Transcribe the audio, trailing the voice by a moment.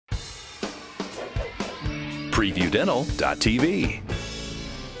previewdental.tv.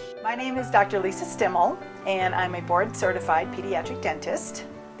 My name is Dr. Lisa Stimmel, and I'm a board-certified pediatric dentist.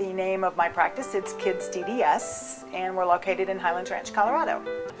 The name of my practice is Kids DDS, and we're located in Highlands Ranch, Colorado.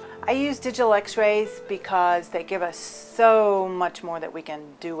 I use digital X-rays because they give us so much more that we can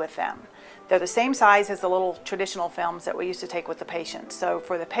do with them. They're the same size as the little traditional films that we used to take with the patient. So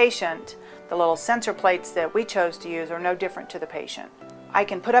for the patient, the little sensor plates that we chose to use are no different to the patient. I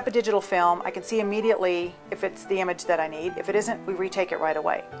can put up a digital film, I can see immediately if it's the image that I need. If it isn't, we retake it right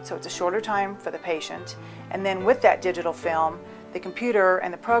away. So it's a shorter time for the patient. And then with that digital film, the computer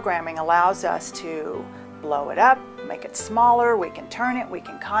and the programming allows us to blow it up, make it smaller, we can turn it, we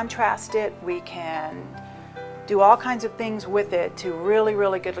can contrast it, we can do all kinds of things with it to really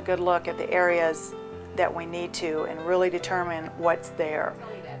get a good look at the areas that we need to and really determine what's there.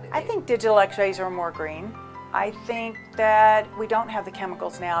 I think digital X-rays are more green. I think that we don't have the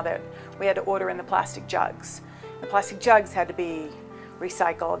chemicals now that we had to order in the plastic jugs. The plastic jugs had to be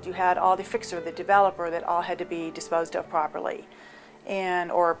recycled. You had all the fixer, the developer, that all had to be disposed of properly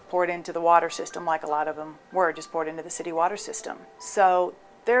and or poured into the water system, like a lot of them were, just poured into the city water system. So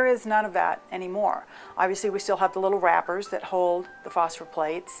there is none of that anymore. Obviously we still have the little wrappers that hold the phosphor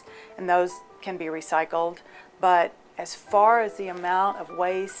plates, and those can be recycled, but as far as the amount of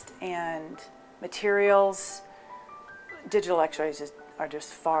waste and materials, digital X-rays are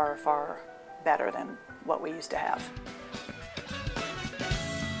just far better than what we used to have.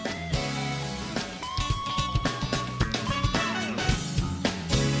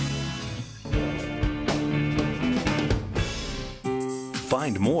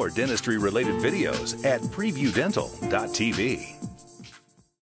 Find more dentistry-related videos at previewdental.tv.